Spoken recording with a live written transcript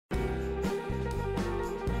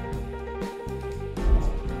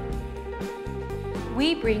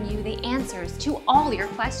we bring you the answers to all your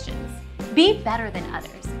questions. Be better than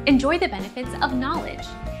others. Enjoy the benefits of knowledge.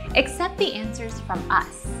 Accept the answers from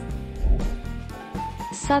us.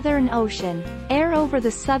 Southern Ocean. Air over the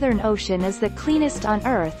Southern Ocean is the cleanest on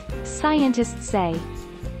Earth, scientists say.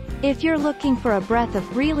 If you're looking for a breath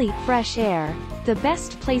of really fresh air, the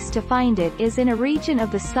best place to find it is in a region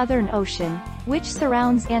of the Southern Ocean, which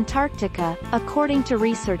surrounds Antarctica, according to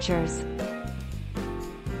researchers.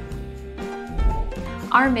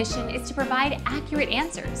 Our mission is to provide accurate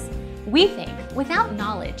answers. We think without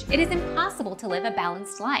knowledge, it is impossible to live a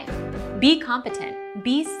balanced life. Be competent,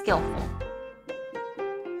 be skillful.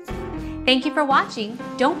 Thank you for watching.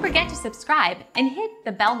 Don't forget to subscribe and hit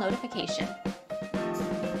the bell notification.